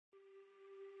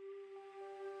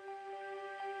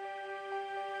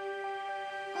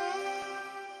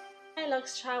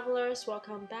Lux Travelers,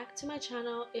 welcome back to my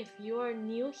channel. If you are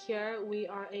new here, we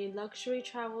are a luxury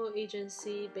travel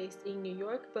agency based in New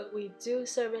York, but we do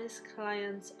service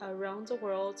clients around the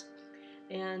world,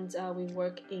 and we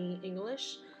work in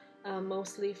English,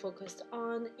 mostly focused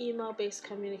on email-based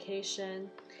communication.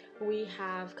 We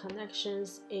have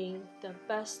connections in the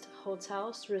best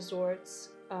hotels,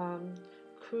 resorts,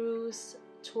 cruise,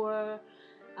 tour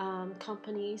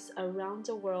companies around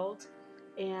the world,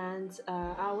 and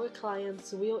our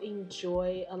clients will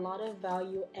enjoy a lot of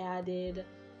value-added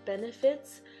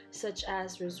benefits such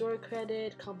as resort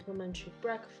credit, complimentary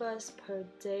breakfast per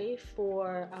day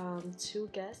for 2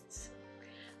 guests,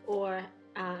 or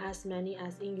as many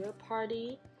as in your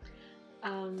party,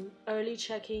 early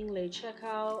check-in, late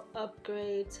checkout,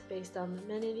 upgrades based on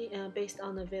amenity and based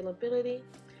on availability.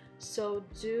 So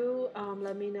do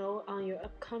let me know on your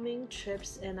upcoming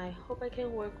trips, and I hope I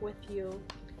can work with you.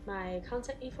 My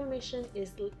contact information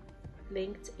is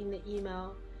linked in the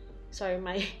email. Sorry,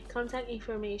 my contact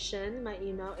information, my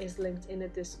email is linked in the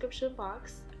description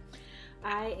box.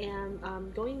 I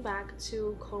am going back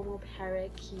to Como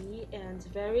Parrot Key and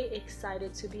very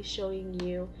excited to be showing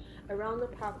you around the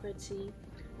property.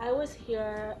 I was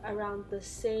here around the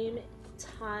same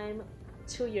time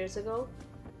 2 years ago,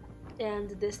 and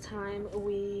this time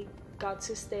we got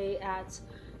to stay at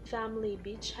Family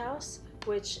Beach House,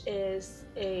 which is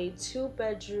a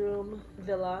 2-bedroom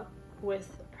villa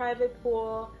with private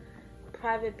pool,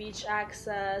 private beach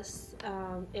access,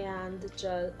 and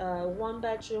just 1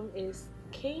 bedroom is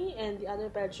king and the other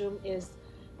bedroom is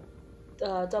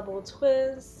double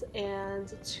twins,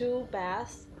 and 2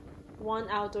 baths, 1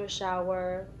 outdoor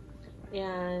shower,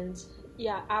 and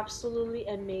yeah, absolutely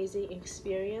amazing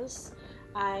experience.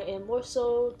 I am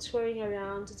also touring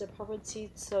around the property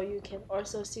so you can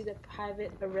also see the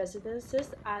private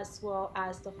residences as well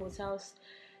as the hotel's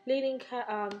leading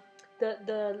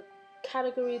the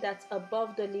category that's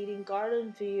above the leading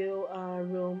garden view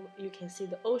room. You can see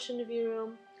the ocean view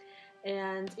room,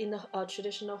 and in the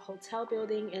traditional hotel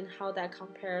building, and how that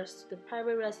compares to the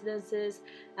private residences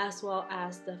as well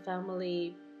as the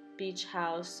family beach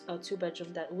house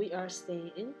 2-bedroom that we are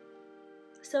staying in.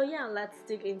 So yeah, let's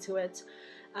dig into it.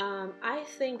 I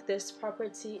think this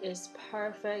property is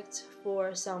perfect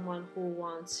for someone who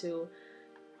wants to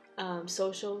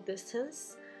social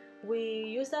distance. We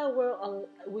use that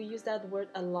word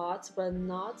a lot, but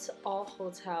not all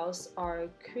hotels are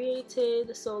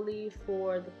created solely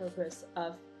for the purpose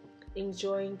of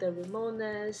enjoying the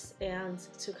remoteness and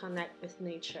to connect with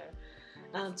nature.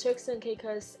 Turks and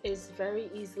Caicos is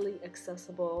very easily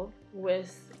accessible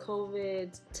with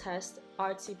COVID test,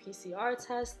 RT-PCR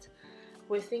test,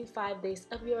 within 5 days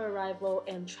of your arrival,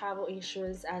 and travel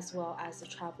insurance as well as the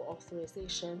travel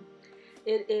authorization.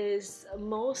 It is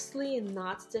mostly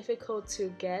not difficult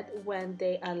to get when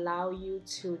they allow you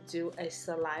to do a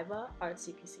saliva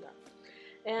RT-PCR.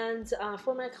 And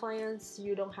for my clients,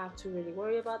 you don't have to really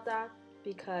worry about that,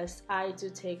 because I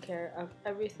do take care of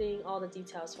everything, all the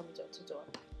details from door to door.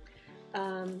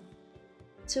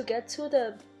 To get to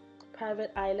the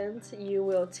private island, you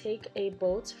will take a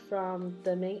boat from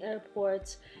the main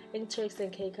airport in Turks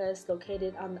and Caicos,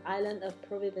 located on the island of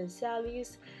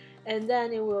Providenciales, and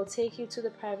then it will take you to the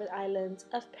private island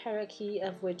of Parrot Key,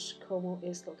 of which Como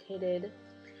is located.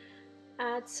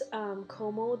 At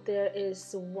Como, there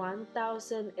is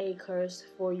 1,000 acres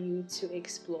for you to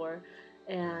explore,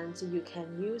 and you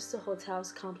can use the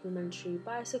hotel's complimentary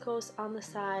bicycles on the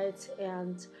side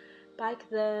and bike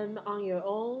them on your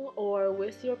own or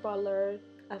with your butler.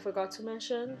 I forgot to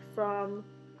mention, from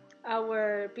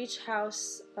our beach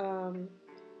house,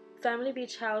 family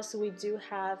beach house, we do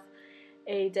have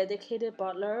a dedicated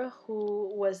butler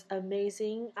who was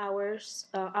amazing.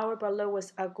 Our butler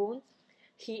was Agun.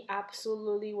 He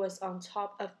absolutely was on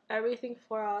top of everything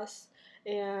for us,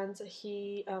 and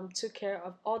he took care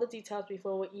of all the details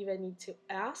before we even need to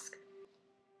ask.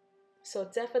 So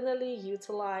definitely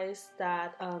utilize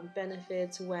that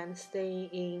benefit when staying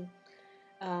in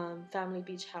Family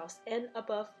Beach House and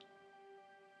above.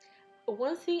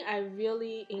 One thing I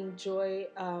really enjoy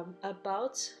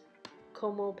about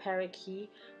Como Parrot Key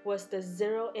was the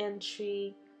 0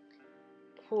 entry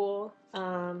pool,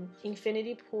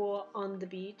 infinity pool on the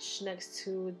beach next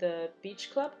to the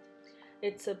beach club.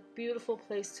 It's a beautiful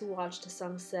place to watch the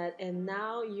sunset, and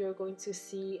now you're going to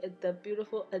see the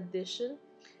beautiful addition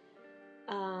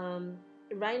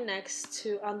right next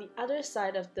to, on the other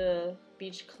side of the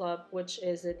beach club, which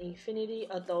is an infinity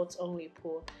adults only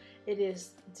pool. It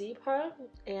is deeper,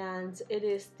 and it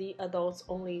is the adults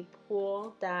only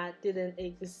pool that didn't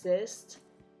exist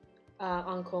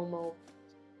on Como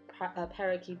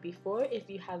Parrot before. If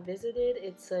you have visited,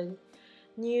 it's a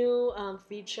new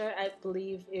feature. I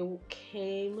believe it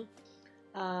came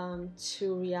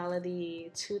to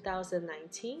reality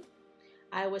 2019.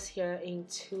 I was here in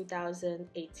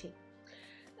 2018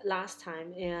 last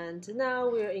time, and now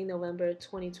we're in November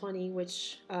 2020,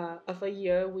 which of a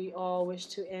year we all wish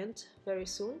to end very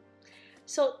soon.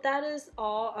 So that is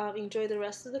all. Enjoy the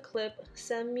rest of the clip.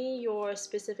 Send me your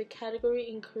specific category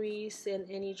increase and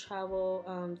any travel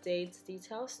dates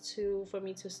details for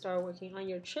me to start working on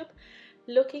your trip.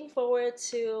 Looking forward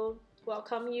to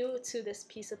welcome you to this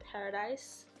piece of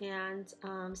paradise, and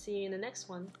see you in the next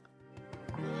one.